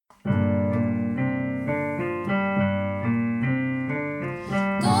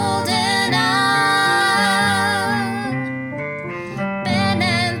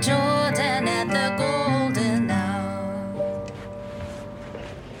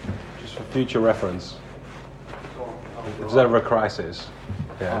future reference. If there's ever a crisis,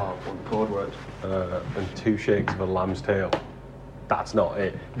 what code word? and 2 shakes of a lamb's tail, that's not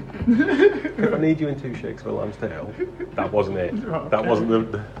it. If I need you in 2 shakes of a lamb's tail, that wasn't it. That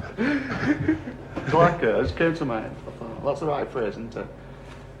wasn't the... It's like it just came to mind. I thought, that's the right phrase, isn't it?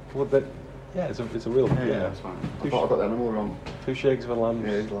 Well, it's a real... Yeah, that's fine. I thought I got the animal wrong. 2 shakes of a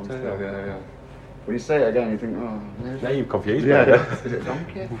lamb's Lamb's tail. tail, yeah. When you say it again, you think, oh... Now you've confused me. Yeah, is it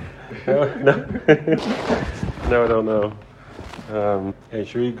donkey? No. No, I don't know. Hey,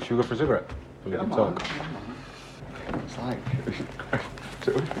 should we go for a cigarette? We can talk. It's like...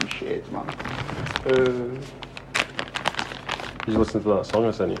 two different shades, man. Did you listen to that song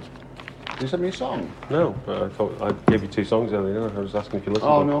I sent you? Did you send me a song? No, but I thought I gave you 2 songs earlier. I was asking if you listened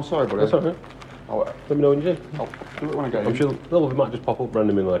to Oh, them. no, sorry, buddy. That's alright. Let me know when you do. I'll do it when I get I'm in. sure it might just pop up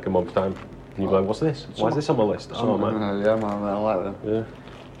random in like a month's time. And you're like, what's this? Why is this on my list? Oh, man. Yeah, man, I like them. Yeah.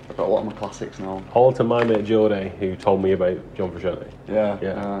 I've got a lot of my classics now. All to my mate Jody, who told me about John Frusciante.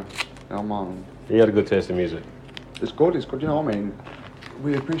 Yeah, man. He had a good taste in music. It's good, you know what I mean?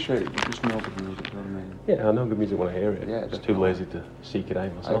 We appreciate just know good music, you know what I mean? Yeah, I know good music when I hear it. Yeah, just too lazy to seek it out I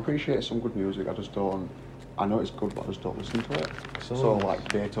myself. appreciate some good music, I just don't... I know it's good, but I just don't listen to it. So like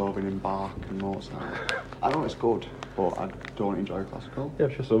Beethoven and Bach and Mozart. I know it's good, but I don't enjoy classical. Yeah,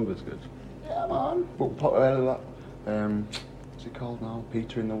 I'm sure some of it's good. Yeah, man. But what's it called now?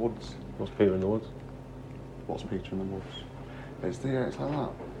 Peter in the Woods. What's Peter in the Woods? What's Peter in the Woods? It's like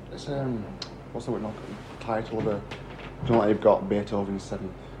that. It's what's the title of the? You know, like you've got Beethoven's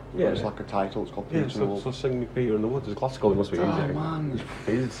Seventh. Yeah. It's like a title. It's called Peter in the Woods. So sing me Peter in the Woods. It's classical. It must be easy. Oh man. It's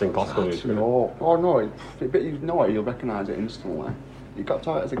easy to sing classical music. No. Oh no. But you know what? You'll recognise it instantly. You got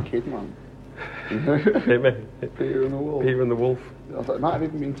taught it as a kid, man. Hit me. Peter and the Wolf. Peter and the Wolf. I thought it might have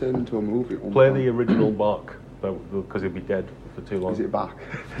even been turned into a movie. Play the original Bach, because he'll be dead for too long. Is it back?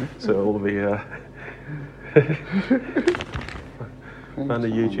 So it'll be... Found a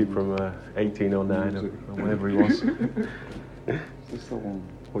YouTube from 1809 or whatever he was. Is this the one?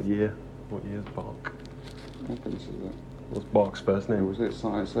 What year? What year's Bach? I think this is it. What's Bach's first name? Was it? It's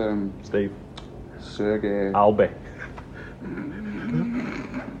Steve. Sergey. Albie.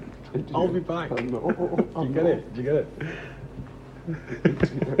 I'll be back. Did you get it? Did you get it?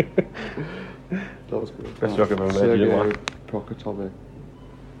 That was good. Best joke I've ever made. Sergey Prokofiev.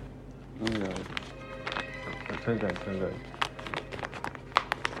 Oh yeah. Turn down.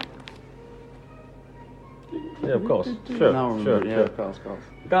 Yeah, of course. Sure. Of course.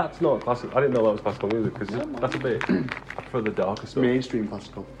 That's not classical. I didn't know that was classical music because that's a bit. I prefer the darker stuff. Mainstream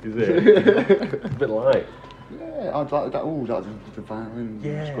classical. Is it? It's a bit light. Yeah, I'd like that. Oh, that's the violin.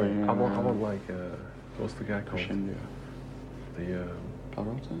 Yeah. Going, I want like what's the guy called? Crescendo. The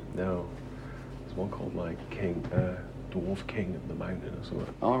Pavarotti? No. There's one called like King, Dwarf King of the Mountain or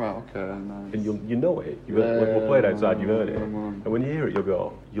something. All right, okay, nice. And you know it. We'll play it outside. You've heard it. Yeah. And when you hear it,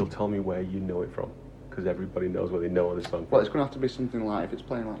 you'll tell me where you know it from, because everybody knows where they know this song. Well, it's going to have to be something like, if it's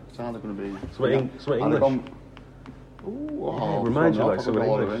playing like, it's either going to be... Something English. Ooh, reminds you like something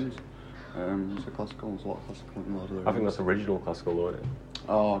English. It's a classical, there's a lot of classical in Lord of the Rings. I think that's original classical, though, isn't it?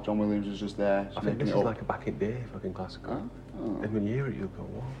 Oh, John Williams is just there. I think this is like a back in day fucking classical. Oh. And when you hear it, you'll go,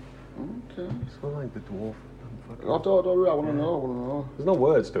 what? Okay. It's sort of like the dwarf. I want to know. There's no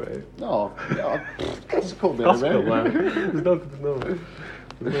words to it. No, yeah, classical bit Classical, of it. man.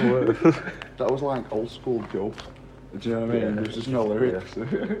 There's no words. That was like old school dub. Do you know what I mean? There's just no lyrics. Yeah.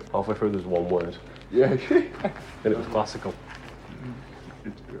 Halfway through, there's one word. Yeah. And it was classical.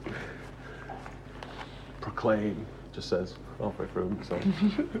 Proclaim just says halfway through. So,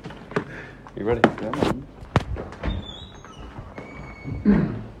 you ready? Yeah, man.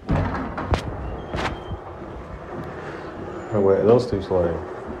 Oh wait, are those two sliding? I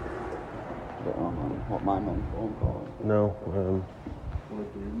don't know, man. What my mum phone call? No.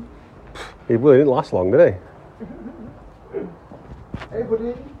 He didn't last long, did he? Hey,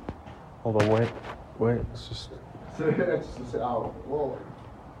 buddy. Hold on, wait. It's just. Just sit out. Whoa.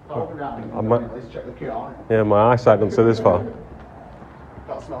 Let's check the kit on it. Yeah, my eyesight doesn't see this far.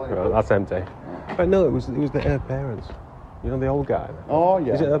 Can't smell it. Right, that's empty. But no, it was the Her parents. You know the old guy. Oh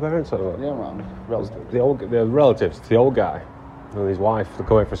yeah. Is it Her parents or what? Yeah, man. Relatives. The relatives to the old guy and his wife. They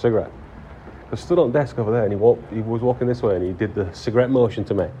come out for a cigarette. I stood on the desk over there, and he was walking this way, and he did the cigarette motion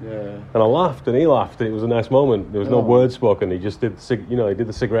to me. Yeah. And I laughed, and he laughed, and it was a nice moment. There was no words spoken. He just did he did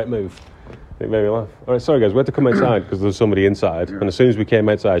the cigarette move. It made me laugh. All right, sorry guys, we had to come outside because there was somebody inside, and as soon as we came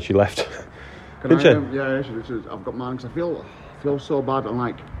outside, she left. Didn't she? Yeah, I've got mine because I feel so bad. I'm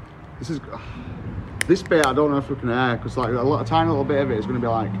like, this bit I don't know if we can air because like tiny little bit of it is going to be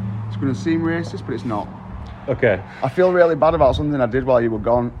like, it's going to seem racist, but it's not. Okay. I feel really bad about something I did while you were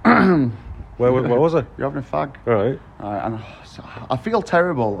gone. Where was I? You're having a fag. All right. And I feel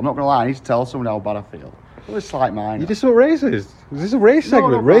terrible. I'm not going to lie. I need to tell someone how bad I feel. It's like mine. You just so racist. Is this a race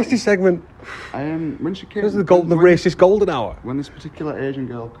segment? No, Racist segment. When she came... This is the racist golden hour. When this particular Asian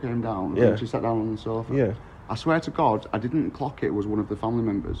girl came down, Yeah. she sat down on the sofa. Yeah. I swear to God, I didn't clock it was one of the family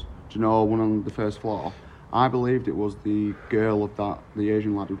members. Do you know, one on the first floor? I believed it was the girl of the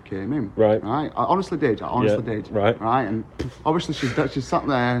Asian lad who came in. Right. Right? I honestly did. Right. Right? And obviously she's sat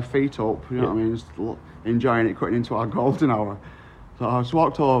there, feet up, you know what I mean, just enjoying it, cutting into our golden hour. So I just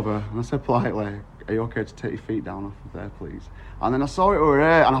walked over and I said politely, are you okay to take your feet down off of there, please? And then I saw it were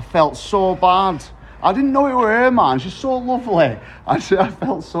her and I felt so bad. I didn't know it were her, man. She's so lovely. I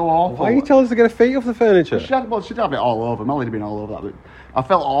felt so awful. Why are you telling us to get her feet off the furniture? She'd have it all over. Melly'd been all over that. But I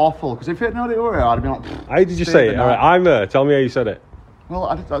felt awful because if you had known it were her, I'd have been like... How did you say it? All right, I'm her. Tell me how you said it.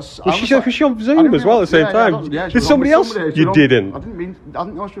 Well, Was she on Zoom as well at the same time? Did somebody else? You didn't. I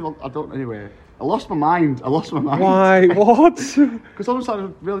didn't know she was... I don't... Anyway, I lost my mind. Why? What? Because I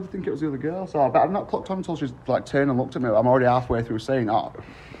really did think it was the other girl. So I've not clocked on until she's like turned and looked at me. I'm already halfway through saying,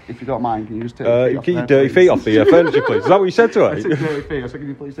 if you don't mind, can you just take your dirty feet off the furniture, please? Is that what you said to her? I said dirty feet. I said, can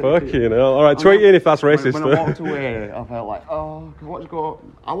you please take your feet? Fucking hell. All right, tweet in if that's racist. When I walked away, I felt like, I wanted to go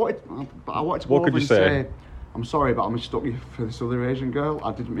over could you and say, I'm sorry, but I mistook you for this other Asian girl.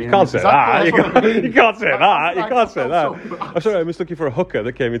 I didn't mean... You can't say that. You can't say that. You can't say that. So I'm sorry, I mistook you for a hooker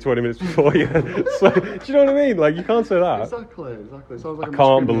that came in 20 minutes before you. So, do you know what I mean? Like, you can't say that. Exactly. Sounds like I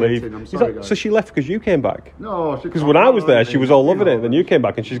can't believe... I'm sorry, guys. So she left because you came back? No, because when I was there, she was all loving it. Then you came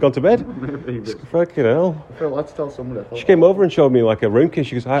back and she's gone to bed. Maybe. Fucking hell. I felt I had to tell somebody. She came over and showed me like a room key.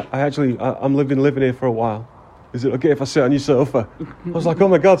 She goes, I'm living here for a while. Is it okay if I sit on your sofa? I was like, oh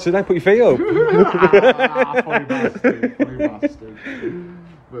my God, sit down, put your feet up. Funny bastard.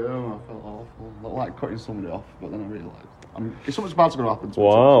 But I felt awful. Not like cutting somebody off, but then I realised if something bad's going to happen to me.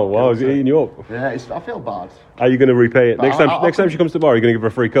 Wow, is it eating you up? Yeah, I feel bad. Are you going to repay it? Next time she comes tomorrow, are you going to give her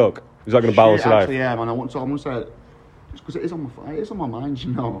a free Coke? Is that going to balance it out? Actually, yeah, man, I'm going to say, because it is on my mind,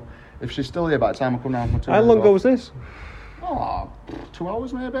 you know. If she's still here by the time I come down from 2 How long ago was this? 2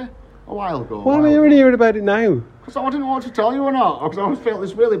 hours maybe. A while ago. Why are you only hearing about it now? Because I didn't know what to tell you or not. Because I always felt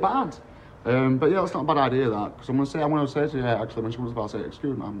this really bad. But yeah, that's not a bad idea, that. Because I'm going to say to you, actually, when she comes about, say,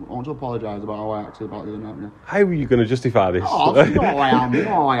 excuse me, I want to apologise about how I acted about the other night. Yeah. How are you going to justify this? Oh, you know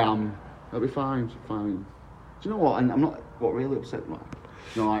I am. It'll be fine. Do you know what? And I'm not what really upset me.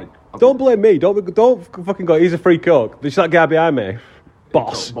 You know, like... Don't blame me. Don't fucking go, here's a free Coke. There's that guy behind me.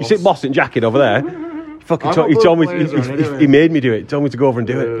 Boss. You see Boss in jacket over there? He told me, he made me do it. He told me to go over and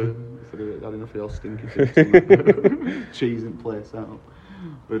do it. I don't know if you're stinky cheese in place out.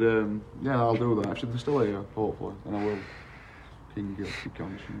 But yeah, I'll do that. If they're still here, hopefully, and I will. King guilty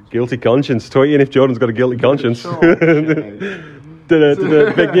conscience. Guilty conscience. Tweet in if Jordan's got a guilty conscience. Big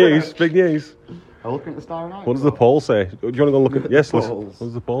news. Big news. I'm looking at the Starry Night. What does the poll say? Do you want to go and look at? Yes. What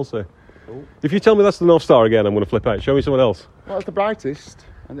does the poll say? Oh. If you tell me that's the North Star again, I'm going to flip out. Show me someone else. Well, it's the brightest,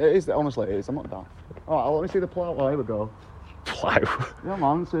 and it is. Honestly, it is. I'm not daft. All right, let me see the plough. Oh, here we go. Plough. Yeah,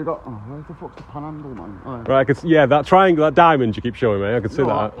 man. So you got. Where the fuck's the panhandle, man? Oh, yeah. Right, that triangle, that diamond you keep showing me. I can see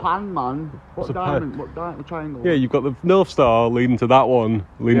that. Pan, man. What diamond? What triangle? Yeah, you've got the North Star leading to that one,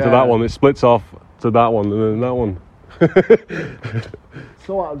 to that one. It splits off to that one, and then that one.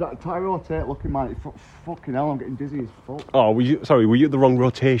 So try rotate, looking, man. Fucking hell, I'm getting dizzy as fuck. Oh, were you at the wrong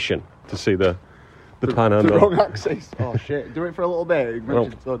rotation to see the panhandle? The wrong axis. Oh shit! Do it for a little bit. I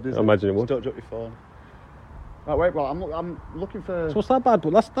imagine it would. Don't drop your phone. Right, wait, bro. I'm looking for. So what's that bad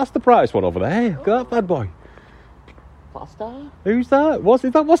boy? That's the brightest one over there. Look at that bad boy. Star? Who's that? What's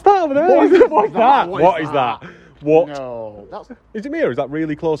that over there? What is that? What? No, Is it me or is that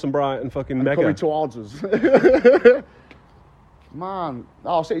really close and bright and fucking mega? Coming towards us. Man,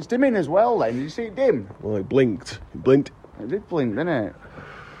 see, it's dimming as well. Then did you see it dim? Well, it blinked. It did blink, didn't it?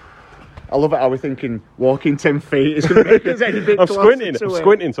 I love it how we're thinking walking 10 feet is going to make us any bit I'm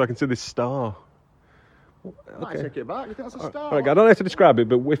squinting so I can see this star. I might take it back. You think that's a star? Right, I don't know how to describe it,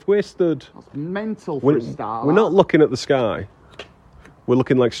 but if we're stood... That's mental for a star. We're not looking at the sky. We're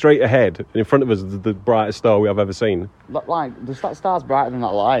looking like straight ahead, and in front of us is the brightest star we have ever seen. Like, that star's brighter than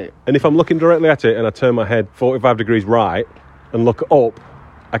that light. And if I'm looking directly at it and I turn my head 45 degrees right and look up,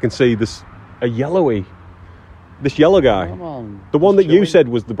 I can see this yellow guy. The one that you said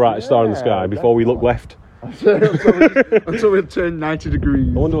was the brightest star in the sky before we looked left. Until we turned 90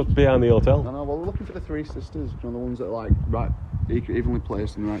 degrees. I wonder what's behind the hotel. I know, well, we're looking for the three sisters, the ones that are like right evenly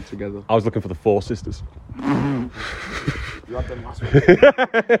placed and right together. I was looking for the four sisters. You had them last week.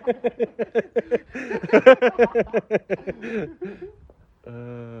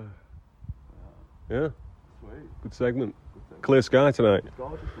 Yeah. Good segment. Clear sky tonight.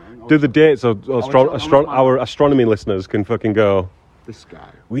 Gorgeous, man. Do the dates so was- our astronomy listeners can fucking go. This guy.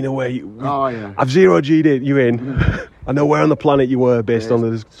 We know where you. Oh, yeah. I've zero G'd you in. I know where on the planet you were based on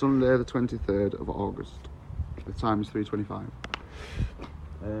the. Sunday the 23rd of August. The time is 3:25.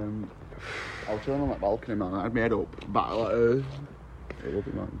 I was chilling on that balcony, man. I had my head up, back like Earth. It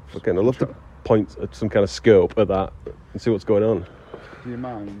lovely, man. Okay, I'd love to point at some kind of scope at that and see what's going on. Do you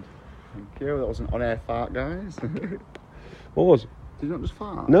mind? Thank you. That was an on-air fart, guys. What was? Did you not just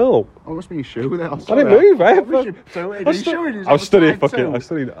fart? No, Oh, it must be your shoe there. I didn't move. I was studying fucking. I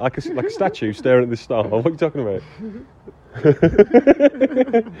studied like a statue staring at this star. What are you talking about?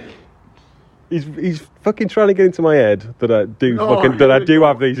 He's fucking trying to get into my head that I do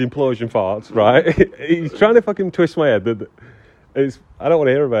have these implosion farts, right? He's trying to fucking twist my head that I don't want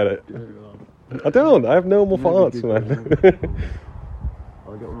to hear about it. I don't. I have normal farts, man.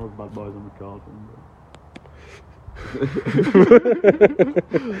 I'll get one of those bad boys on the card.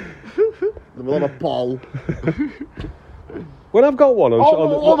 We'll have a poll. When I've got one,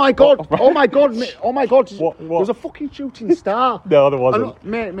 Oh my god! Oh my god! Mate, oh my god! What? There's a fucking shooting star. No, there wasn't.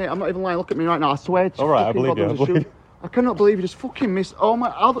 Mate, I'm not even lying. Look at me right now. I swear. All right, I believe you. I cannot believe you just fucking missed. Oh my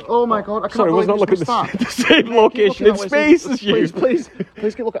god! I cannot Sorry, I was believe not you looking just at missed the same location in space as you. Please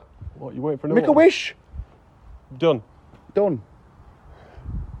keep looking. What, you waiting for another Make a one? wish. Done. Done.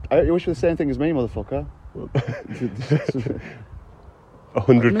 I hope you wish for the same thing as me, motherfucker.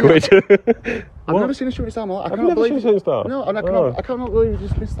 100 quid. I've never seen a shooting star, man. I I've cannot never believe seen a shooting star. No, and Oh. I cannot believe you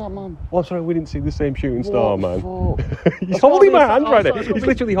just missed that, man. Well, sorry, we didn't see the same shooting star, man. Fuck. He's holding my hand right now. It's gotta He's be-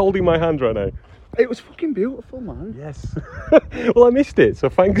 literally holding my hand right now. It was fucking beautiful, man. Yes. Well, I missed it, so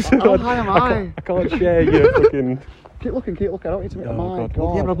thanks. How high am I? I can't share your fucking. Keep looking. I don't need to make Oh, my God.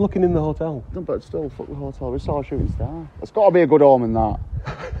 god. Yeah, but I'm looking in the hotel. No, but still, fuck the hotel. We saw a shooting star. It's got to be a good omen, that.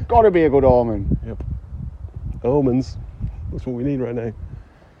 Got to be a good omen. Yep. Omens. That's what we need right now.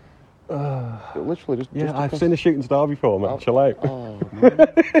 It literally just. Yeah, just I've across- seen a shooting star before, man. Chill out. Oh, man.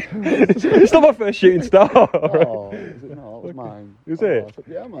 It's not my first shooting star. Right? Oh, is it not? That was mine. Is Oh, it?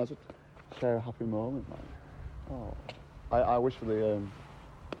 Yeah, man. It's a share a happy moment, man. Oh. I wish for the.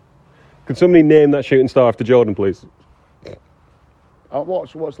 Can somebody name that shooting star after Jordan, please? I'll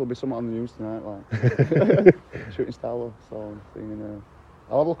watch. There'll be something on the news tonight, like shooting star love song thing.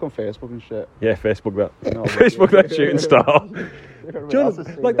 I'll have a look on Facebook and shit. Yeah, Facebook that. No, Facebook that shooting star. Everybody else has Jordan,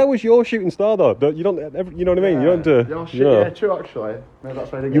 seen like it. that was your shooting star though. You don't ever, you know what I mean? You don't have to. Yeah, shit, you know. yeah, true actually. Maybe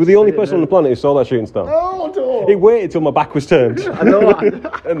that's why I didn't You were get the to only see it, person on the maybe. planet who saw that shooting star. No, don't. He waited till my back was turned. I know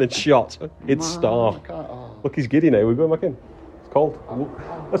that. And then shot. It's Man, star. I can't- oh. Look, he's giddy now. We're going back in. It's cold.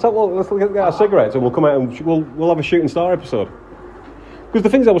 Let's get our cigarettes and we'll come out and we'll have a shooting star episode. Because the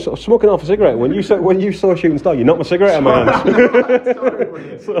things I was smoking off a cigarette when you saw a shooting star, you knocked my cigarette out of my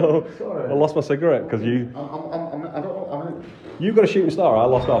hand. So I lost my cigarette because you I don't know. you got a shooting star. I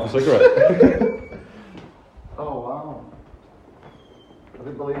lost half a cigarette. Oh wow. I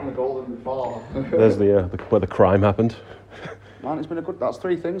didn't believe in the golden before. There's where the crime happened. Man, it's been a good. That's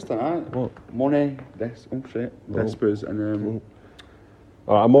three things tonight. What? Money, Despers, and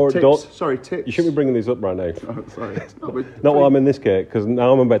All right, I'm more. tips. Don't, Sorry, tips. you shouldn't be bringing these up right now. Oh, sorry. Not while I'm in this cake, because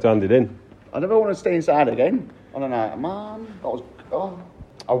now I'm about to hand it in. I never want to stay inside again on a night. Man, that was. Oh,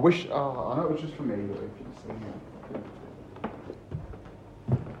 I wish. Oh, I know it was just for me, but if you see me.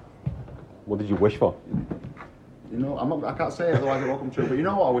 What did you wish for? You know, I can't say it, otherwise it won't come true. But you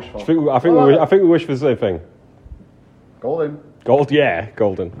know what I wish for? I think we wish for the same thing. Golden. Gold, yeah,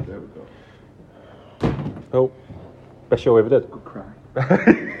 golden. There we go. Oh, best show we ever did. Good cry.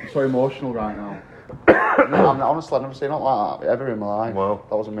 I'm so emotional right now. Honestly, I've never seen it like that ever in my life. Wow.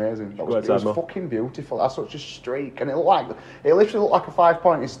 That was amazing. Go It outside, was Mo. fucking beautiful. That's such a streak, and it literally looked like a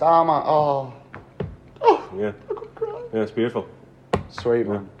 5-pointed star, man. Oh, Yeah, yeah, it's beautiful. sweet,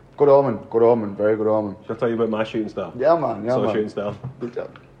 man. Good omen, very good omen. Shall I tell you about my shooting star? Yeah, man. Yeah, So man. shooting star. Good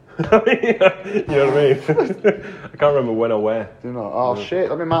job. You know what I mean? I can't remember when or where. Do you know? Oh shit!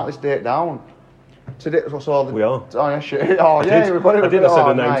 Let me mark this date down. Today, so We are. Oh yeah, shit. Oh yeah, did. we got it. I did. we got I it. said Oh,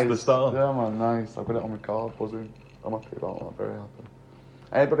 announce nice. the star. Yeah, man, nice. I've got it on my card, buzzing. I'm happy about that. Very happy.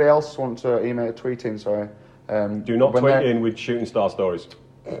 Anybody else want to email a tweet in? Sorry. Do not when tweet they're- in with shooting star stories.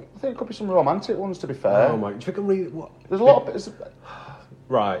 I think it could be some romantic ones. To be fair, Oh my! Do you think I read what? there's a lot of.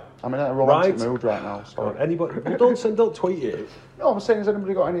 Right. I'm in a romantic Right. mood right now. God, Sorry. anybody? Well, don't tweet it. No, I'm saying, has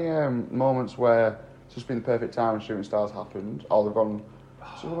anybody got any moments where it's just been the perfect time and shooting stars happened? Or they've gone.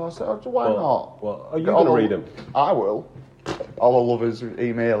 So I said, oh, why not? Well, are you All going to the- read them? I will. All the lovers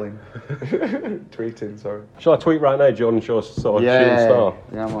emailing, tweeting. Sorry. Shall I tweet right now? Jordan shows saw a Yeah. shooting star.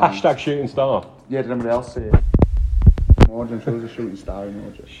 Yeah, man. Hashtag shooting star. Yeah, did anybody else see it? Emoji, I'm sure there's a shooting star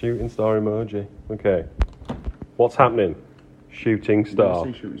emoji. Shooting star emoji. Okay. What's happening? Shooting star.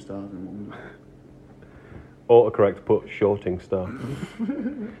 See shooting stars in one. Autocorrect put shorting star.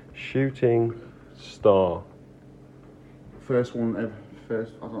 Shooting star. First one ever.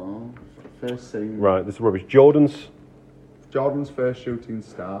 First, I don't know. First scene. Right, this is rubbish. Jordan's first shooting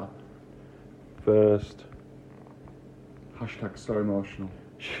star. first Hashtag so emotional.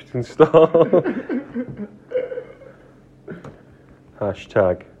 shooting star.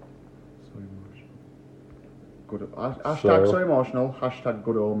 Hashtag. So emotional. Good. Hashtag So- so emotional. Hashtag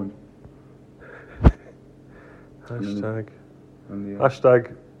good omen. Hashtag. And the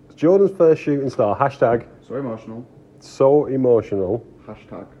Hashtag. Jordan's first shooting star. Hashtag. so emotional. So emotional.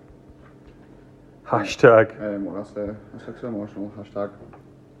 Hashtag. Hashtag. What else there? Hashtag so emotional. Hashtag.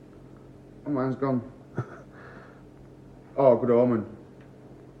 Oh, mine's gone. Oh, good omen.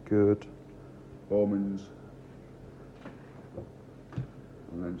 Good. Omens.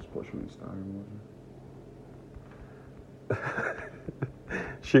 And then just put shooting star emoji.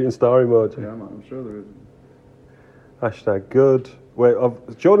 Shooting star emoji. Yeah, man, I'm sure there is. Hashtag good. Wait,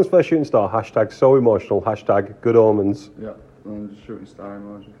 Jordan's first shooting star. Hashtag so emotional. Hashtag good omens. Yeah, and then just shooting star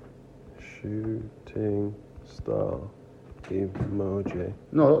emoji. Shooting star emoji.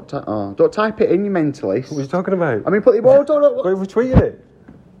 No, don't type it in, you mentalist. What are you talking about? I mean, put the word on. Wait, we tweeted it.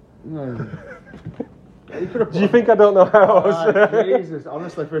 No. Do you think I don't know how? Jesus,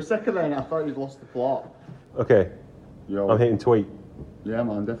 honestly, for a second then I thought you'd lost the plot. Okay, Yo. I'm hitting tweet. Yeah,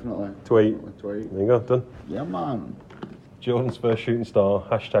 man, definitely. Tweet. Tweet. There you go, done. Yeah, man. Jordan's first shooting star.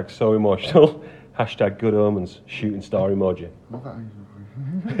 Hashtag so emotional. Hashtag good omens. Shooting star emoji.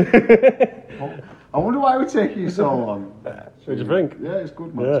 I wonder why it would take you so long. What do you think? Yeah, it's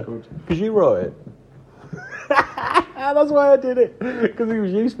good, man. Yeah. It's good. Because you wrote it. That's why I did it. Because it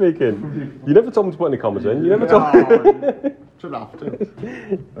was you speaking. You never told me to put any commas in. You never told me. Shouldn't have to.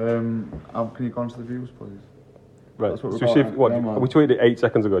 Can you go on to the views, please? Right, That's so what we, we're see about, if, what, yeah, man. we tweeted it 8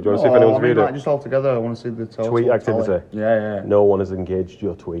 seconds ago. Do you want to see if anyone's viewed like it? just all together. I want to see the total. Tweet activity. tally. Yeah. No one has engaged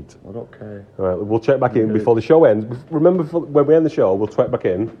your tweet. I don't care. All right, we'll check back in before the show ends. Remember, when we end the show, we'll check back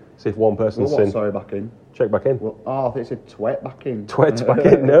in, see if one person's seen. Sorry, back in. Check back in. Well, I think it said twet back in. Twit's back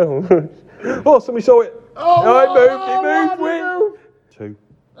in, no. Oh, somebody saw it. Oh, it moved. Two.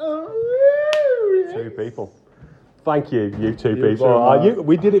 Oh, Two people. Thank you, you two You people. two, man.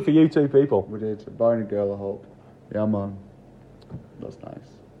 We did it for you two people. We did. A boy and a girl, I hope. Yeah, man. That's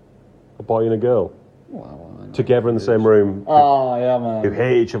nice. A boy and a girl. Wow. Together in the same room. Oh, yeah, man. Who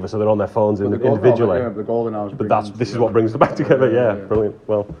hate each other, so they're on their phones But the individually. the golden hours. But this is what brings them back together. Yeah, brilliant.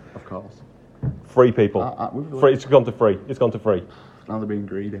 Well, Of course. free people. we've- Free. It's gone to free. It's gone to free. Now they're being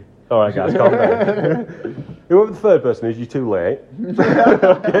greedy. All right, guys, calm down. Whoever the third person is, you're too late.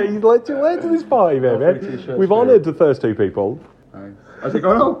 Okay, you're too late to this party, free baby. t-shirts We've for you. honoured the first two people. Nice. Has it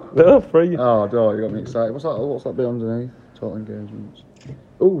gone up? No, free. Oh, no, you got me excited. What's that bit underneath? Total engagements.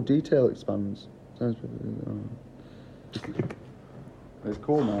 Oh, detail expands. It's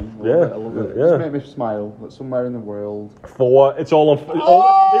cool, man. I love it. Yeah. Just make me smile. That somewhere in the world. 4. It's all on.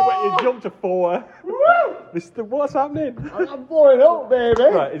 It jumped to 4. What's happening? I'm blowing up, baby.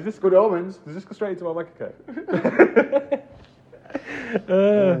 Right, is this Good omens. Does this go straight into my bank account?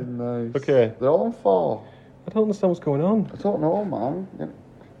 Nice. Okay. They're all on 4. I don't understand what's going on. I don't know, man.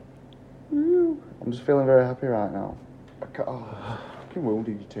 I'm just feeling very happy right now. Fucking will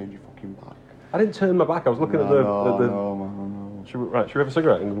did you turn your fucking back? I didn't turn my back. I was looking at the. No, man. Should we have a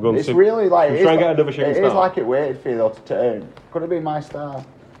cigarette and go and It's see? really like Should we try and get another shooting It star? is like it waited for you though to turn. Could have been my star,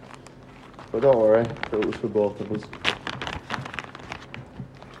 but don't worry, it was for both of us.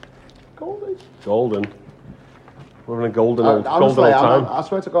 Golden. We're having a golden Honestly, old time. I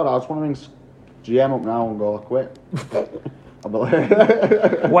swear to God, I just want to ring GM up now and go, I quit.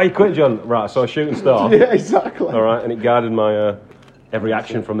 Why you quit, John? Right, so a shooting star. Yeah, exactly. All right, and it guided my every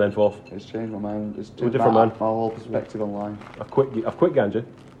action from then forth. It's changed my mind. It's a different man. My whole perspective on life. I've quit ganja.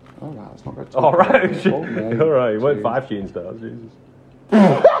 Oh, right, that's not good. All right, Oh, mate. all right. You went Jeez. 5 shooting stars. Jesus.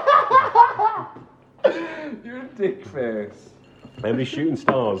 You're a dick face. How many shooting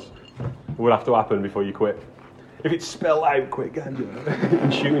stars would have to happen before you quit? If it's spelled out, quit ganja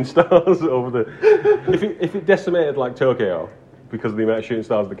and shooting stars over the. If it decimated like Tokyo because of the amount of shooting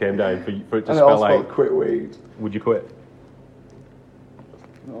stars that came down for it to And it spell also out, quit weed. would you quit?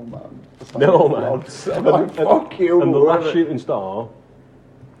 No, man. No, man. I'm like, fuck you. And the whoever- last shooting star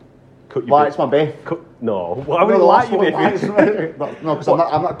cut your. Lights my biff. No, why would No, it the light last you one if lights it? me. No, because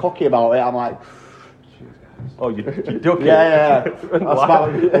I'm not cocky about it. I'm like, Oh, you're ducking. Yeah. And That's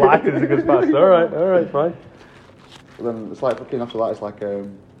light is a good fast. All right, fine. then it's like fucking after that. It's like that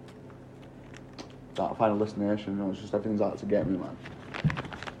Final Destination. You know, it's just everything's out to get me, man.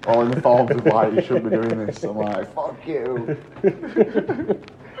 all in the forms of like, you shouldn't be doing this. I'm like, fuck you.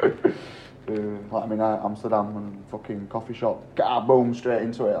 Like I'm in Amsterdam and fucking coffee shop, boom, straight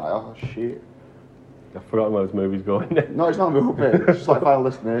into it. Like, oh shit. I've forgotten where this movie's going. No, it's not a movie. It's just like Final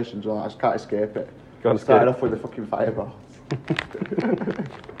Destination. I just can't escape it. Started off with the fucking fireballs.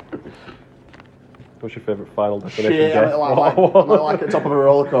 What's your favourite Final Destination? Shit, I'm like at the top of a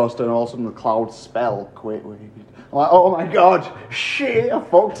roller coaster and all of a sudden the clouds spell quit. I'm like, oh my god, shit, I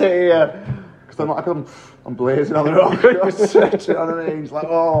fucked it here. Because I'm blazing on the roller coaster, you know what I mean? It's like,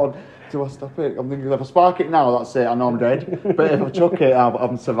 oh, do I stop it? I'm thinking, if I spark it now, that's it, I know I'm dead. But if I chuck it,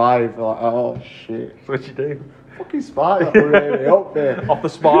 I'm survive. Like, oh shit. So what you do? Fucking spark that really up there. Off the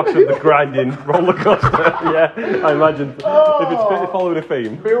sparks of the grinding roller coaster. Yeah, I imagine. Oh, if it's following a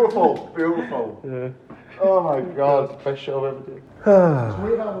theme. Beautiful. Yeah. Oh my god, best show I've ever did. It's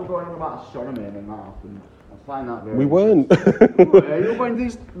weird how we're going on about astronomy and that, and I find that very... We weren't. You're going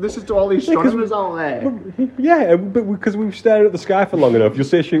this is to all these astronomers out there. Yeah, but because we've stared at the sky for long enough, you'll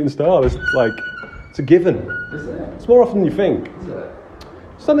see a shooting star. It's like, it's a given. Is it? It's more often than you think. Is it?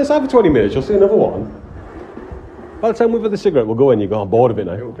 Stand inside for 20 minutes, you'll see another one. By the time we've had the cigarette, we'll go in, you go, I'm bored of it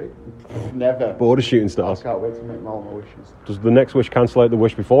now. Never. Bored of shooting stars. I can't wait to make my own wishes. Does the next wish cancel out the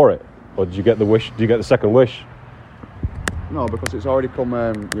wish before it? Or did you get the wish? Do you get the second wish? No, because it's already come.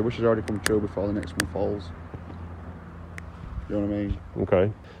 Your wish has already come true before the next one falls. You know what I mean?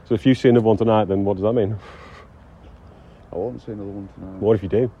 Okay. So if you see another one tonight, then what does that mean? I won't see another one tonight. What if you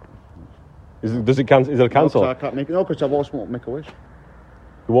do? Is it a cancel? No, I can't make it. No, because I've always wanted to make a wish.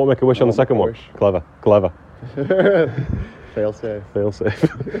 You won't make a wish on the second one? Wish. Clever. Fail safe.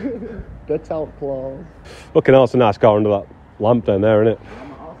 Get out, claws. Looking out, it's a nice car under that lamp down there, isn't it?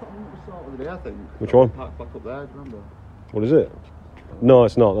 I think. Which one? Parked back up there, do you remember? What is it? No,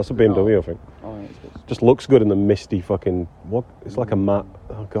 it's not. That's a BMW, I think. Oh, yeah, it's good. Just looks good in the misty fucking... What? It's like a map.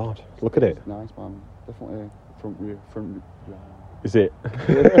 Oh, God. Look at it. It's nice, man. Definitely front Is it?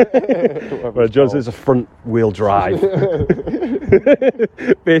 Well, John says it's a front wheel drive.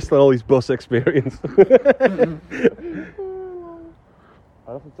 Based on all his bus experience. I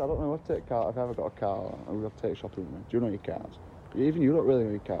don't know what to take a car. If I've ever got a car, I'm going to take shopping with me. Do you know your cars? Even you don't really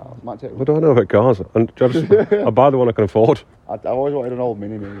know your cars. Might take. What do I know about cars? I buy the one I can afford. I always wanted an old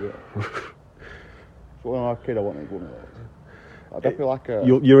Mini Me. When I was a kid, I wanted one of those. I definitely like a...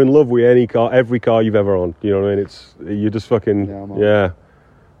 You're in love with any car, every car you've ever owned. You know what I mean? You're just fucking... Yeah.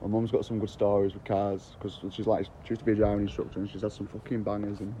 My mum's got some good stories with cars, because she used to be a driving instructor and she's had some fucking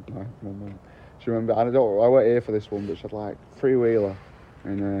bangers. And she remember, I weren't here for this one, but she had like three-wheeler.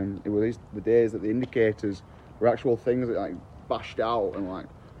 And it was the days that the indicators were actual things that like bashed out and like,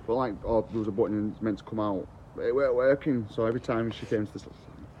 but like, oh, there was a button and it's meant to come out. But it weren't working, so every time she came to this,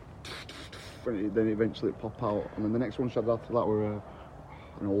 then eventually it popped out. And then the next one she had after that were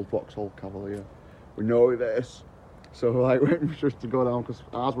an old Vauxhall Cavalier with no reverse. So like when she had to go down, because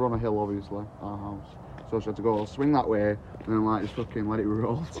ours were on a hill obviously, our house. So she had to go swing that way and then like just fucking let it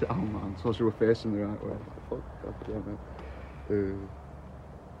roll down, man. So she was facing the right way. Like, fuck, God damn it.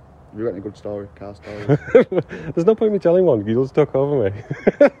 Have you got any good car stories? There's no point in me telling one, you'll just talk over me.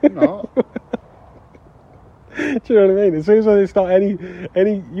 No. Do you know what I mean? As soon as I start any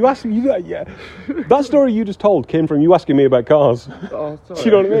you ask me, yeah. That story you just told came from you asking me about cars. Oh, sorry. Do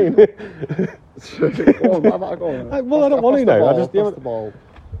you know what I mean? Go on. Well, I don't want to know. I just the ball.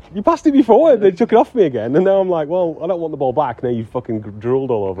 You passed it before, they took it off me again, and now I'm like, well, I don't want the ball back. Now you fucking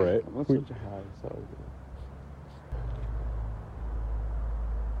drooled all over it. That's such a high. Sorry.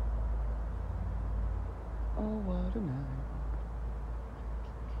 Oh, what a night.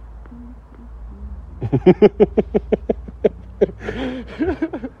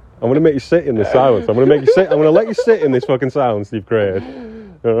 I'm going to make you sit in the silence. I'm going to let you sit in this fucking silence you've created.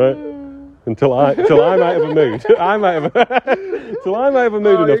 All right? Until I might have a mood. Till I might have a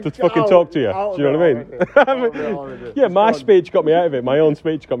mood enough to fucking talk to you. Do you know what I mean? Yeah, my speech got me out of it. My own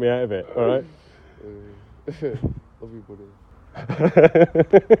speech got me out of it. All right? Love you, buddy.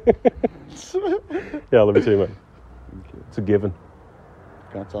 Yeah, I love you too, mate. Thank you. It's a given.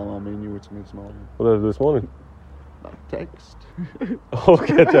 Can't tell how mean you were to me this morning. What did I do this morning? That text.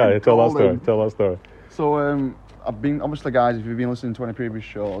 Okay, tell that story. So, I've been, obviously guys, if you've been listening to any previous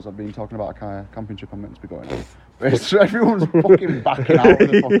shows, I've been talking about a camping trip I'm meant to be going on. So everyone's fucking backing out of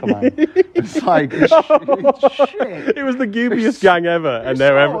the fucker, man. It's like, shit. It was the goobiest gang ever. And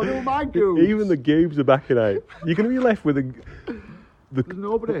they were my goobs. Even the goobs are backing out. You're going to be left with There's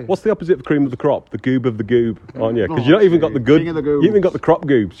nobody. What's the opposite of cream of the crop? The goob of the goob, aren't you? Because you've not even got the good. King of the goobs. You even got the crop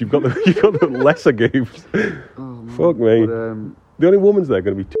goobs. You've got the lesser goobs. Oh, Fuck me. But, the only woman's there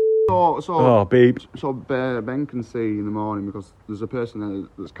going to be Oh, beep. So Ben can see in the morning because there's a person there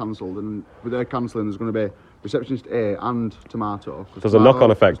that's cancelled, and with their cancelling, there's going to be receptionist A and Tomato. There's a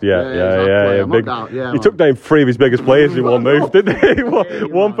knock-on effect, yeah. Exactly. He took down 3 of his biggest players in one move, didn't he?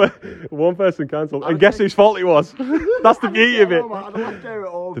 One person cancelled, and guess whose fault it was? That's the beauty of it.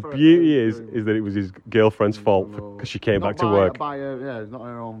 The beauty is that it was his girlfriend's fault because she came back to work. It's not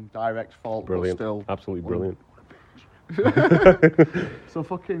her own direct fault. Brilliant, but still, absolutely brilliant. So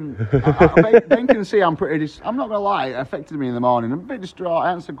fucking Ben can see I'm pretty I'm not gonna lie, it affected me in the morning. I'm a bit distraught. I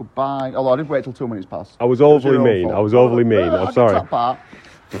hadn't said goodbye, although I did wait till 2 minutes passed. I was overly mean. I'm sorry. That part.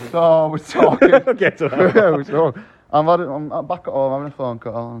 So we're talking. Get to that. I'm back at home having a phone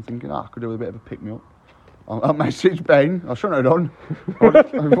call. I'm thinking I could do with a bit of a pick me up. I messaged Ben. I shouldn't have done.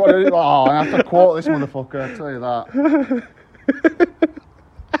 I have to quote this motherfucker. I tell you that.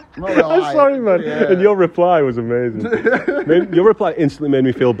 I'm sorry, man. Yeah. And your reply was amazing. Your reply instantly made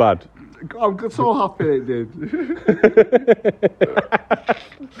me feel bad. I'm so happy it did.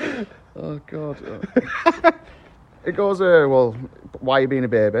 Oh, God. It goes, well, why are you being a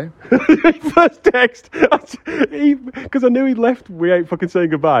baby? First text. Because I knew he'd left without fucking saying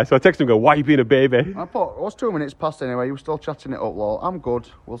goodbye. So I texted him, why are you being a baby? I thought, it was 2 minutes past anyway. You were still chatting it up, lol. I'm good.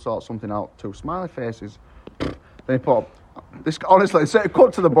 We'll sort something out. 2 smiley faces. Then he put this, honestly,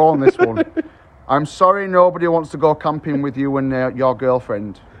 cut to the bone, this one. I'm sorry nobody wants to go camping with you and your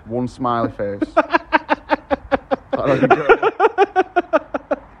girlfriend. 1 smiley face.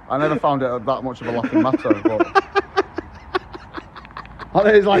 I never found it that much of a laughing matter, but... And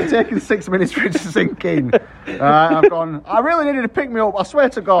it's like taking 6 minutes for it to sink in. I've gone, I really needed to pick me up, I swear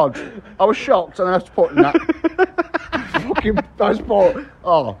to God. I was shocked, and then I have to put in that. Fucking, I just put,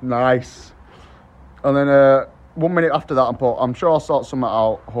 oh, nice. And then 1 minute after that, I put, I'm sure I'll sort something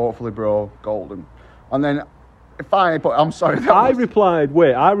out, hopefully, bro, golden. And then finally put, I'm sorry. I replied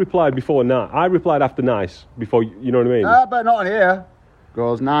before nice. I replied after nice, before, you know what I mean? But not in here.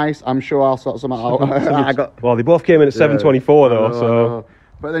 Goes, nice, I'm sure I'll sort something out. Well, they both came in at 7:24 though, so...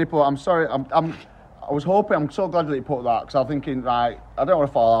 But then he put, I'm sorry, I was hoping, I'm so glad that he put that, because I'm thinking, right, I don't want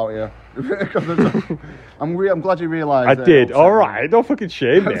to fall out here. I'm glad you realised I did, alright, don't fucking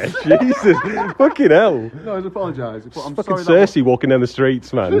shame me. Jesus, fucking hell. No, he's apologised. I'm fucking Cersei walking down the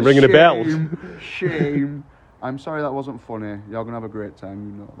streets, man, ringing a bell. Shame. I'm sorry that wasn't funny. You're going to have a great time,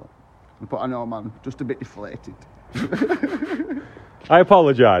 you know that. But I know, man, just a bit deflated. I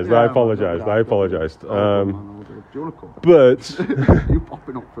apologised. Yeah, I apologised. Do you want to come? But you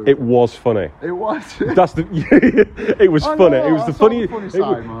popping up for it was funny. It was. That's the. It was funny. Know, it was the funny.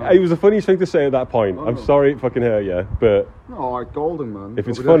 Side, it was the funniest thing to say at that point. I'm sorry it fucking hurt you, but no, like golden, man. If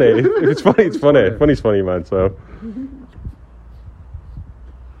it's funny, if it's funny, it's funny. Funny's funny, man. So.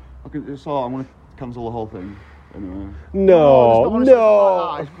 So I'm gonna cancel the whole thing. Anyway. No.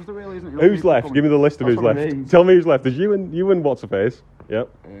 Really who's left? Give me the list of who's left. Tell me who's left. There's you and what's her face? Yep.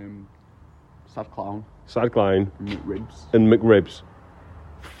 Sad Clown. Sad Clown. McRibs. And McRibs.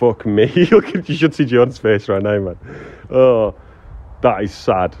 Fuck me. You should see John's face right now, man. Oh, that is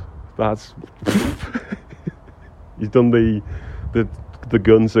sad. That's. He's done the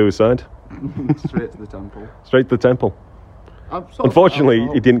gun suicide. Straight to the temple. Straight to the temple. Unfortunately,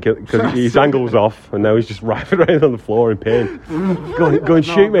 he didn't kill because his angle was off, and now he's just writhing around on the floor in pain. Go and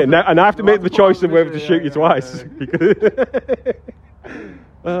shoot me, and I have to make the choice of whether to shoot you twice.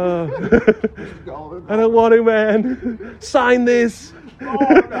 I don't want to, man. Sign this.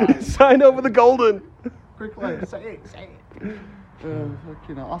 Sign over the golden. Quickly, say it.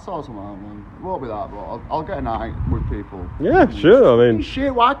 I saw some out, man. It won't be that, but I'll get a night with people. Yeah, sure. I mean,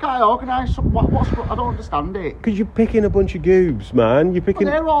 shit. Why can't I organise? I don't understand it. Because you're picking a bunch of goobs, man. You're picking.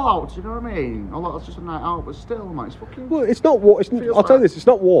 Well, they're all out. You know what I mean? Although it's just a night out, but still, man, it's fucking. Well, it's not warm. I'll tell you this. It's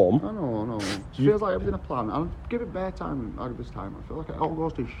not warm. I know. It feels like everything I plan. I'll give it bare time out of this time. I feel like it all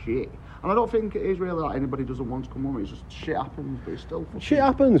goes to shit. And I don't think it is really like anybody doesn't want to come home. It's just shit happens, but it's still. Shit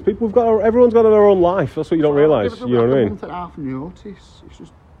happens. Everyone's got their own life. That's what you don't realise. You know what I mean? A month and a half notice. It's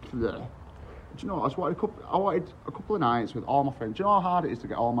just. Do you know? I wanted a couple of nights with all my friends. Do you know how hard it is to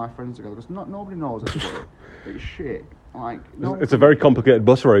get all my friends together? Because nobody knows it's shit. It's shit. Like it's a very complicated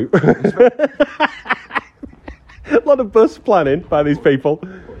bus route. A lot of bus planning by these people. A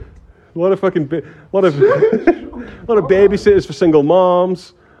lot of babysitters for single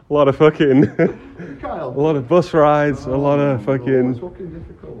moms. A lot of fucking. A lot of bus rides. A lot of fucking. It's fucking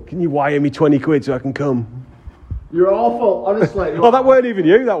difficult. Can you wire me 20 quid so I can come? You're awful, honestly. Oh, that weren't even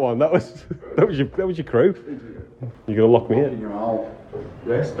you. That one. That was your crew. You're gonna lock me in.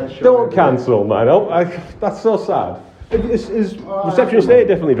 Don't cancel, man. That's so sad. Is receptionist A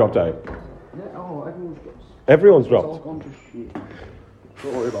definitely dropped out? Yeah. Oh, everyone's dropped. Everyone's dropped. It's all gone to shit.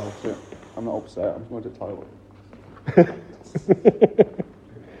 Don't worry about it. I'm not upset. I'm just going to the toilet.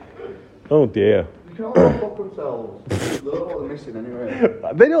 Oh dear. You can all go fuck themselves. They don't know what they're missing anyway.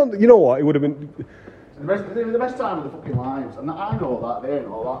 They don't. You know what? It would have been. They were the best time of their fucking lives. And I know that. They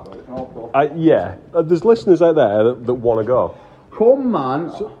know that. But they can all go. Yeah. There's listeners out there that want to go. Come,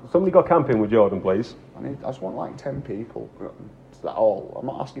 man. Somebody go camping with Jordan, please. I just want like 10 people. Is that all? I'm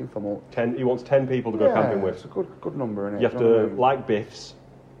not asking for much. He wants 10 people to go camping with. It's a good number, isn't it? You have to like biffs,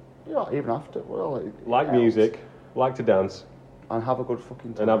 You don't even have to. Well, like music, like to dance, and have a good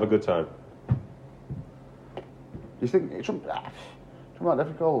fucking time. and have a good time. You think it's not that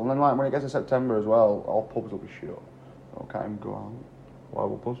difficult? And then like when it gets to September as well, all pubs will be shut. So I can't even go out. Why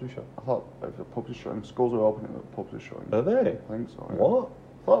will pubs be shut? I thought if the pubs are shutting, schools are opening, the pubs are shutting. Are they? I think so. Yeah. What?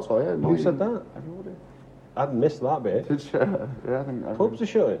 I thought so, yeah. Who said that? Everybody. I'd missed that bit. Did you? Yeah, I think Pubs are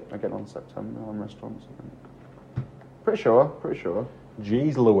shutting. again on September on restaurants. I think. Pretty sure.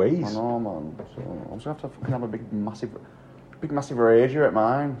 Jeez Louise. I know, man. So I'm just gonna have to fucking have a big massive rager at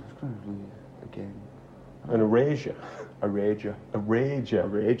mine. It's gonna be again. An erasure. A rager. A rager. A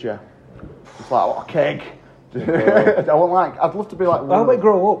rager. It's like what a keg. I want like. I'd love to be like. How about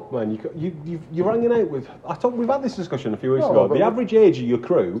grow up, man? You're hanging out with. We've had this discussion a few weeks ago. The average age of your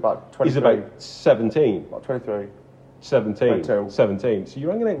crew is about 17. About 23. 17. 22. 17. So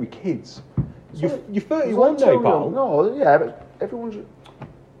you're hanging out with kids. You're It's 31 like now, pal. No, yeah, but everyone's.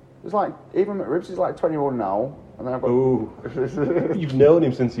 It's like even McRibs is like 21 now, and then I've got. Ooh. You've known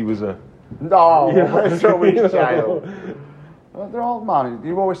him since he was a. No, Yeah. it's so weak child. They're all man.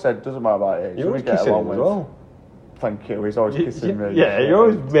 You've always said doesn't matter about age. You're always we get kissing along him as with. well. Thank you. He's always kissing me. Yeah, you're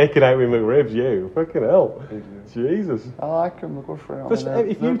always making out with McRibs, you. Fucking hell. Jesus. I like him. They're good for him. First,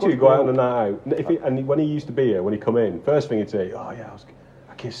 if you two go out on a night out, and when he used to be here, when he come in, first thing he'd say, oh yeah,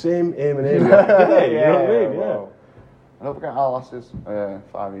 I kissed him, and him. Yeah, you know what I mean? Yeah. Well, I don't forget our lasses.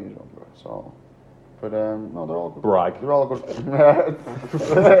 5 years younger, so. But no, they're all good. Brag. They're all good.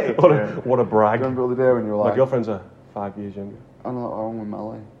 What a brag. Do you remember the other day when you were like... My girlfriend's 5 years younger. I know that one with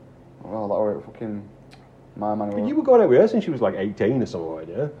Melly. Well, that were fucking... My man. But you were going out with her since she was like 18 or something, weren't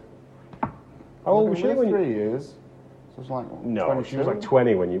you? How old was she when 3 years. So it's like... No, 22? she was like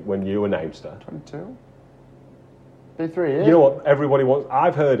 20 when you announced her. 22? Been 3 years. You know what? Everybody wants...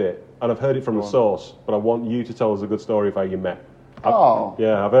 I've heard it, and I've heard it from the source, but I want you to tell us a good story of how you met.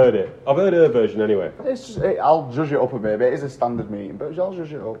 Yeah, I've heard it. I've heard her version anyway. It's just, I'll judge it up a bit. It is a standard meeting, but I'll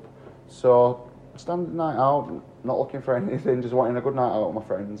judge it up. So, standard night out, not looking for anything, just wanting a good night out with my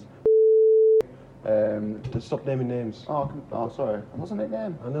friends. Just stop naming names. Oh, sorry. What's a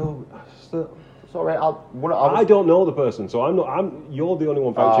nickname? I know. Sorry, I don't know the person, so you're the only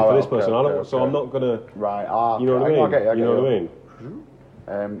one vouching for this person. I'm not gonna. Right. You know what I mean? I get you. You know what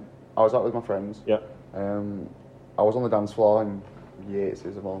I mean? I was out with my friends. Yeah. I was on the dance floor in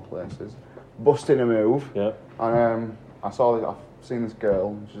Yates's of all places, busting a move. Yeah. And I've seen this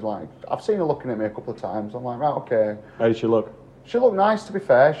girl. She's like, I've seen her looking at me a couple of times. I'm like, right, okay. How did she look? She looked nice, to be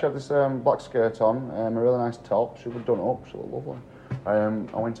fair. She had this black skirt on, a really nice top. She was done up. She looked lovely.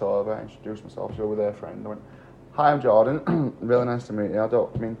 I went over, introduced myself. She was with her friend. I went, hi, I'm Jordan. Really nice to meet you. I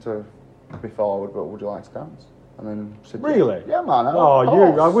don't mean to be forward, but would you like to dance? And then she said, really? Yeah, man.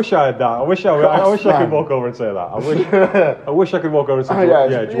 I wish I had that. I wish I could walk over and say that. I wish I could walk over and say,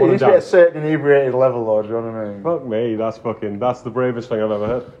 yeah, do you want to dance? You get a certain inebriated level, though, do you know what I mean? Fuck me, that's the bravest thing I've ever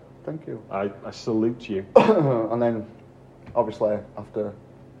heard. Thank you. I salute you. And then, obviously, after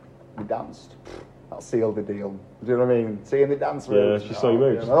we danced, that sealed the deal. Do you know what I mean? Seeing the dance moves. Yeah, she saw you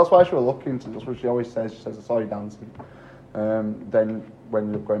moves. Yeah, that's why she was looking. That's what she always says. She says, I saw you dancing. Then,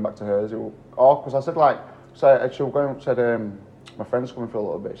 when we were going back to hers, because I said, like, she was going, said, my friend's coming for a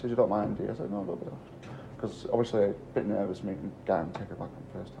little bit. She said, you don't mind, do you? I said, no, don't be daft. Because obviously, a bit nervous meeting guy and take her back on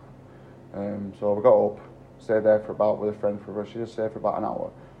the first time. So we got up, stayed there with a friend she just stayed for about an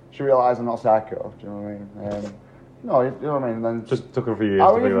hour. She realised I'm not psycho, do you know what I mean? No, you know what I mean? Then just took her a few years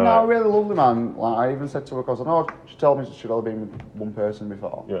to be like that. Really lovely, man. Like, I even said to her, because I know she told me she'd only been with one person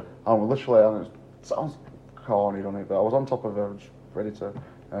before. Yeah. And literally, it sounds corny, doesn't it? But I was on top of her, just ready to.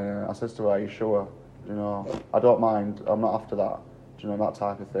 I said to her, are you sure? You know, I don't mind. I'm not after that. Do you know, that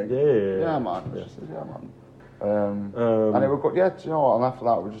type of thing? Yeah, man. Yeah. She said, yeah, man. And it was good. Yeah, do you know what? And after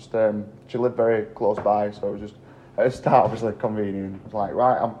that, we just. She lived very close by, so it was just. At the start, obviously, convenient. It was like,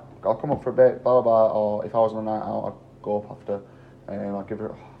 right, I'll come up for a bit, blah, blah, blah. Or if I was on a night out, I'd go up after. I'd give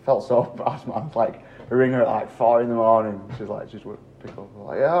her. I felt so bad, man. Like, I ring her at like 4 in the morning. She's like, just would pick up. I'm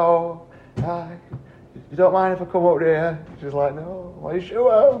like, yo, hi. You don't mind if I come up here? She's like, no. I'm like,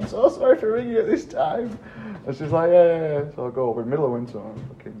 sure, I'm so sorry for ringing you at this time. And she's like, yeah. So I go up in the middle of winter and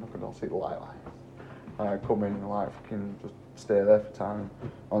fucking I could not see the light. come in and like fucking just stay there for time,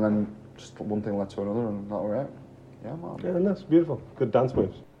 and then just one thing led to another, and that was it. Yeah, man. Yeah, and that's beautiful. Good dance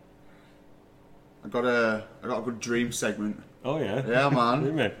moves. I got a good dream segment. Oh yeah. Yeah, man.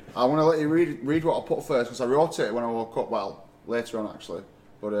 Really? I want to let you read what I put first because I wrote it when I woke up. Well, later on actually.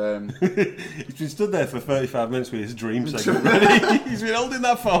 But he's been stood there for 35 minutes with his dream segment ready. He's been holding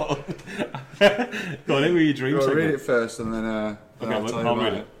that phone. Go on, in with your dream segment. Read it first and then okay, I'll tell you I'll about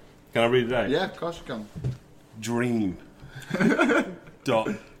read it. Can I read it out? Yeah, of course you can. Dream. ...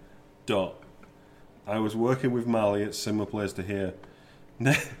 I was working with Mali at similar place to here.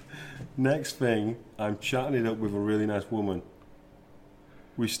 Next thing, I'm chatting it up with a really nice woman.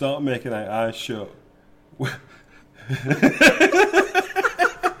 We start making our eyes shut.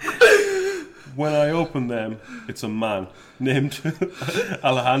 When I open them, it's a man named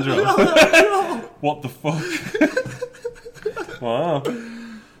Alejandro. What the fuck? Wow.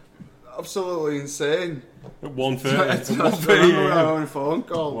 Absolutely insane. At 1:30. I remember when I was on a phone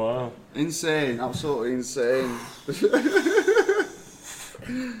call. Wow. Insane, absolutely insane.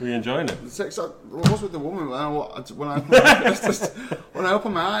 Were you enjoying it? The sex I was with the woman when I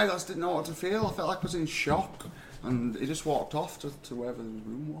opened my eyes, I just didn't know what to feel. I felt like I was in shock, and he just walked off to wherever his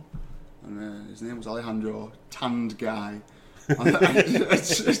room was, and his name was Alejandro, tanned guy.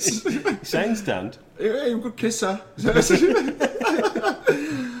 Sounds tanned. He was a good kisser.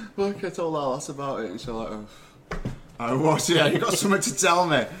 Look, I told Alice about it, and she's like, oh. I was, yeah, you got something to tell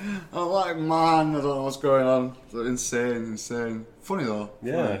me. I'm like, man, I don't know what's going on. Insane. Funny though.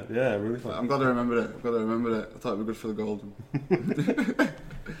 Yeah, funny. yeah, really funny. I'm glad I remembered it. I thought it'd be good for the golden.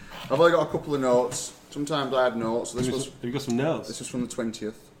 I've only got a couple of notes. Sometimes I had notes. Have you got some notes? This was from the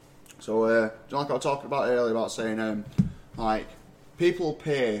 20th. So, do you know, like I was talking about earlier about saying, like, people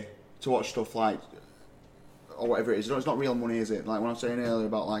pay to watch stuff like, or whatever it is. It's not real money, is it? Like when I was saying earlier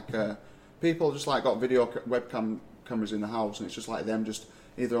about like, people just like got video webcam cameras in the house, and it's just like them just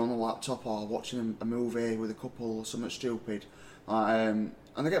either on the laptop or watching a movie with a couple or something stupid, and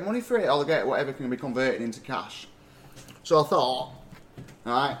they get money for it, or they get whatever can be converted into cash. So I thought,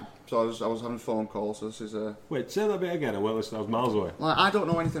 alright, so I was having a phone call, so this is a... Wait, say that bit again, I won't listen, I was miles away. Like, I don't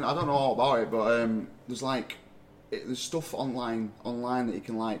know anything, I don't know all about it, but there's like, there's stuff online that you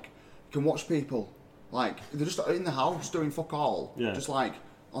can like, you can watch people, like, they're just in the house doing fuck all, yeah. Just like,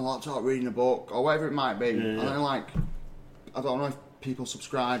 on laptop reading a book, or whatever it might be, yeah. And then like, I don't know if people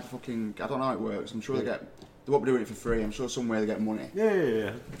subscribe, fucking, I don't know how it works, I'm sure they won't be doing it for free, I'm sure somewhere they get money.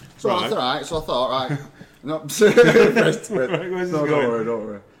 Yeah. So right. that's alright, so I thought, right, no, Right, don't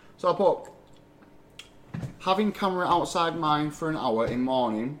worry. So I put, having camera outside mine for an hour in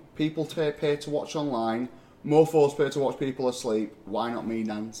morning, people pay to watch online, mofos pay to watch people asleep, why not me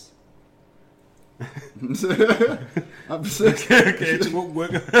dance? Okay, it won't work.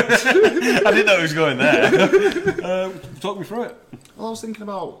 I didn't know he was going there. Talk me through it. Well, I was thinking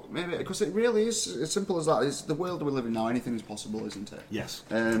about maybe because it really is as simple as that. It's the world we live in now. Anything is possible, isn't it? Yes.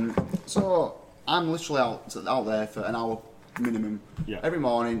 So I'm literally out there for an hour minimum every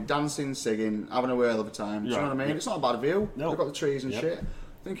morning, dancing, singing, having a whale of a time. Do you know what I mean? Yeah. It's not a bad view. No. We've got the trees and shit. I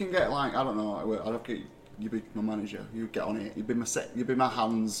think you can get like I don't know. I'd have to you'd be my manager. You'd get on it. You'd be my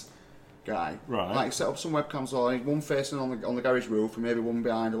hands guy. Right. Like set up some webcams or one facing on the garage roof and maybe one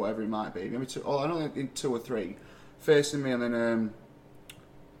behind or whatever it might be. Maybe two. Oh, I know in 2 or 3 facing me, and then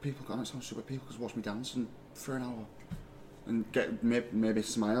people got so stupid. People just watch me dancing for an hour and get maybe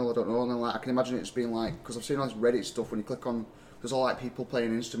smile. I don't know. And then like I can imagine it's being like because I've seen all this Reddit stuff when you click on. There's all like people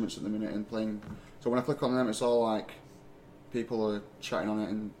playing instruments at the minute and playing. So when I click on them, it's all like people are chatting on it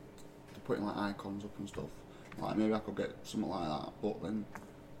and they're putting like icons up and stuff. Like maybe I could get something like that, but then.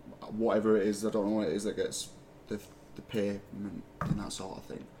 Whatever it is, I don't know what it is that gets the payment and that sort of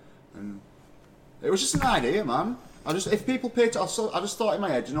thing. And it was just an idea, man. If people pay to, I just thought in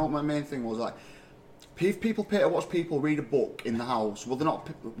my head, you know what my main thing was like, if people pay to watch people read a book in the house, will they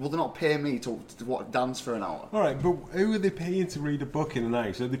not pay me to dance for an hour? All right, but who are they paying to read a book in the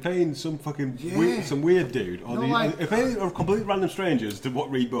night? So are they paying some fucking weird dude, or are they paying complete random strangers to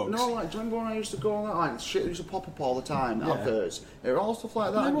read books? No, like do you remember when I used to go on that like shit used to pop up all the time? Adverts, it was all stuff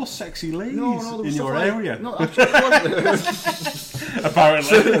like that. They're all sexy ladies in your like, area. No, actually,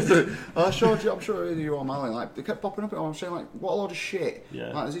 apparently. I showed you. I'm sure you or Mally. Like they kept popping up. I'm saying like, what a load of shit.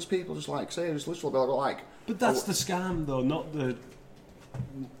 Yeah. Like there's these people just literally like. But that's the scam, though, not the.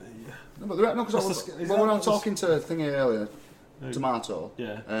 No, but because when I was talking to Thingy earlier, Tomato.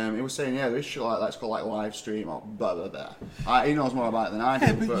 Yeah. He was saying, yeah, there is shit like that. It's called like live stream or blah blah blah. He knows more about it than I do.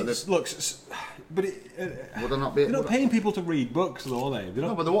 Yeah, but look, but would I not be? they're not paying people to read books, though, are they?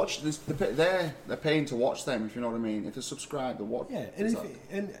 No, but they watch this. They're paying to watch them. If you know what I mean. If they subscribe, they watch. Yeah,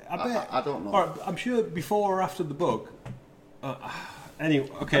 and I bet. I don't know. All right, I'm sure before or after the book. Anyway,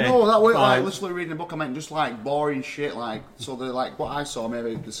 okay. No, that way, like literally reading a book. I meant just like boring shit. Like so, they're like what I saw.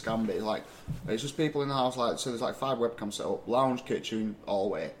 Maybe the scam bit. Like it's just people in the house. Like so, there's like 5 webcams set up, lounge, kitchen, all the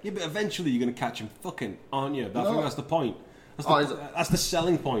way. Yeah, but eventually you're going to catch him fucking, aren't you? I think that's the point. That's the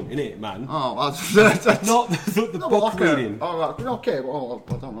selling point, innit, man? Oh, that's not the book reading. Oh, okay. Well,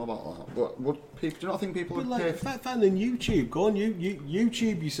 I don't know about that. But would people? Do you not think people would like, find on YouTube. Go on,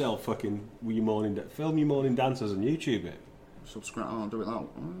 YouTube yourself. Fucking with your film your morning dances and YouTube it. Subscribe. I'll do it now.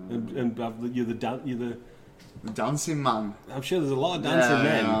 And you're the dancing man. I'm sure there's a lot of dancing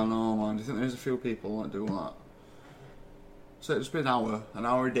men. Yeah, I know, man. Do you think there's a few people that do that? So it'd just be an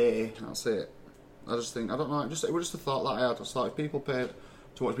hour a day. That's it. I just think, I don't know, it was just a thought that I had. I thought if people paid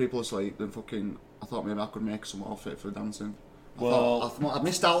to watch people asleep, then I thought maybe I could make some outfit for dancing. I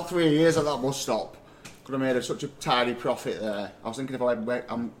missed out 3 years at that bus stop. Could have made such a tidy profit there. I was thinking if I had a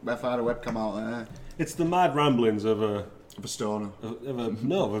webcam out there. It's the mad ramblings of a stoner.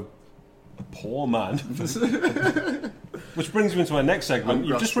 Of a poor man. Which brings me to my next segment.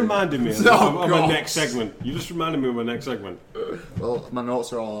 You've just reminded me of my next segment. You just reminded me of my next segment. Well, my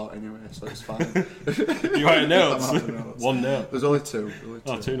notes are all out anyway, so it's fine. You write notes? One note. There's only two.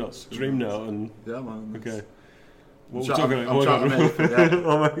 Oh, 2 notes. Dream note and... Yeah, man. Okay. What we're talking about? I'm trying to make it,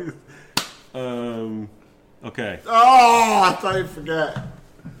 yeah. Okay. Oh, I thought you'd forget.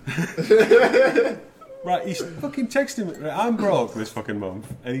 Right, he's fucking texting me. Right, I'm broke this fucking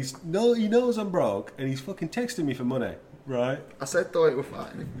month, and he knows I'm broke, and he's fucking texting me for money. Right? I said though it was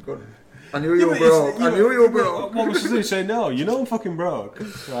fine. Good. I knew you were broke. I knew you were broke. What was I supposed to say? No, you know I'm fucking broke,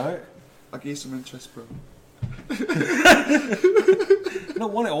 right? I'll give you some interest, bro. I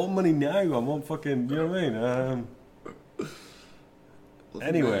don't want it all money now. I want fucking. You know what I mean?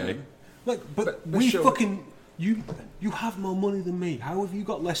 Anyway, look, but we sure. Fucking you have more money than me. How have you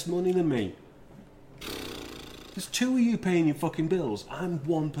got less money than me? There's 2 of you paying your fucking bills. I'm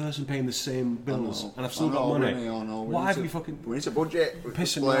one person paying the same bills, and I've still got money. Why have you fucking? We need a budget.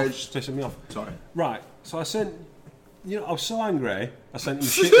 Pissing me off. Sorry. Right. So I sent. I was so angry. I sent him a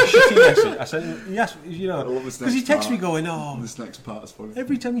shitty message. I sent him. Yes, because he texts me going, "Oh, this next part is funny."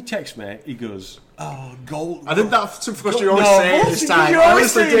 Every time he texts me, he goes, "Oh, gold." I did that because you always say it this time. I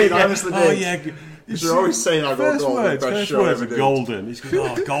honestly did. Oh yeah. You're always saying I go golden. First words are golden. He's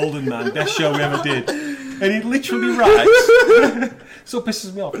going, "Oh, golden man, best show we ever did." And he literally writes, so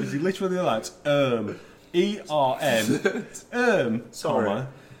pisses me off because he literally writes, E-R-M, sorry.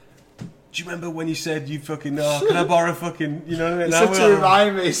 Do you remember when you said you fucking, can I borrow fucking, you know what I mean? He said to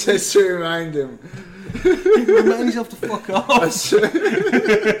remind me, he says to remind him. He remind himself to fuck off.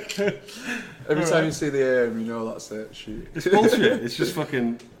 Every time you see the you know that's it. Shit. It's bullshit, it's just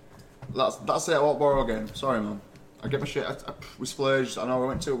fucking... That's it, I won't borrow again. Sorry, man. I get my shit. We splurged. I know we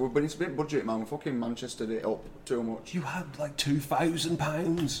went to. But it's a bit budget, man. We fucking Manchestered it up too much. You had like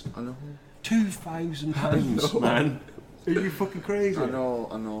 £2,000. I know. £2,000, man. Are you fucking crazy? I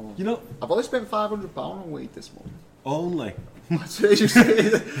know. You know, I've only spent £500 on weed this month. Only. It used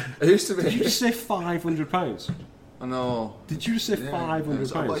to be. Did you just say £500? I know. Did you just say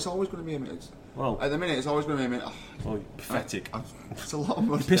 £500? But it's always going to be a minute. Well, at the minute, it's always going to be a minute. Oh, pathetic. It's a lot of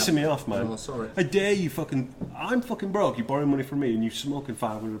money. You're pissing me off, man. Oh, sorry. I dare you fucking... I'm fucking broke. You borrow money from me and you smoking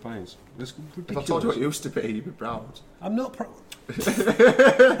 £500. That's ridiculous. If I told you what it used to be, you'd be proud. I'm not proud.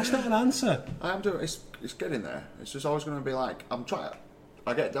 That's not an answer. I am doing... It's getting there. It's just always going to be like... I'm trying...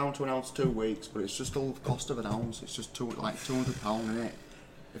 I get down to an ounce 2 weeks, but it's just all the cost of an ounce. It's just like £200, innit?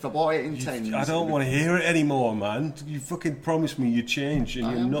 If I bought it in 10... I don't want to hear it anymore, man. You fucking promised me you'd change,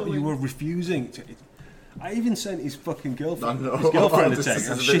 and you're not. You were refusing. I even sent his fucking girlfriend a text,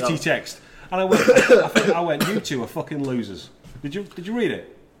 a shitty text, and I went, you two are fucking losers. Did you read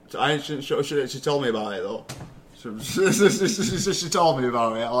it? She told me about it though. She told me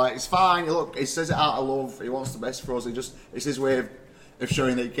about it. Like, it's fine. Look, he says it out of love. He wants the best for us. It's his way of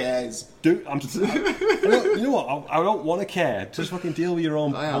showing that he cares. Dude, you know what? I don't want to care. Just fucking deal with your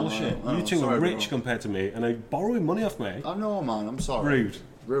own bullshit. You two are rich compared to me, and are borrowing money off me. I know, man. I'm sorry.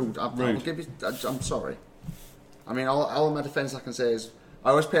 Rude. I'm sorry. I mean, all in my defence I can say is I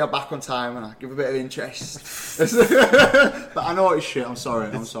always pay her back on time and I give a bit of interest. But I know it's shit. I'm sorry.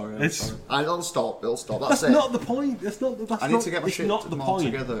 It'll stop. That's it. Not the point. I need to get my shit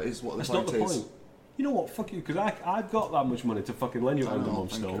together. Is what the point is. You know what? Fuck you, because I've got that much money to fucking lend you at the end of the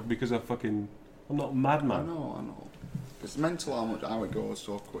month still, because I'm not a madman. I know. It's mental how it goes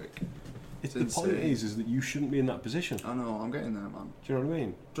so quick. The point is that you shouldn't be in that position. I know, I'm getting there, man. Do you know what I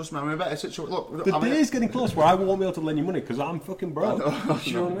mean? Trust me, I'm in a better situation. Look, The day is getting close where I won't be able to lend you money because I'm fucking broke. Do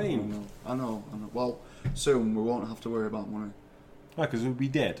you know what I mean? I know. Well, soon we won't have to worry about money. Why? Because we'll be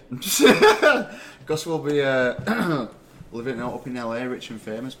dead. Because we'll be living up in LA, rich and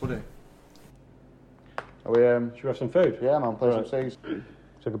famous, buddy. Are we, Should we have some food? Yeah, man, play some C's.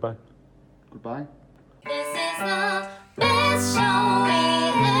 Say goodbye. Goodbye. This is the best show we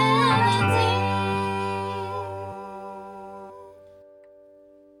ever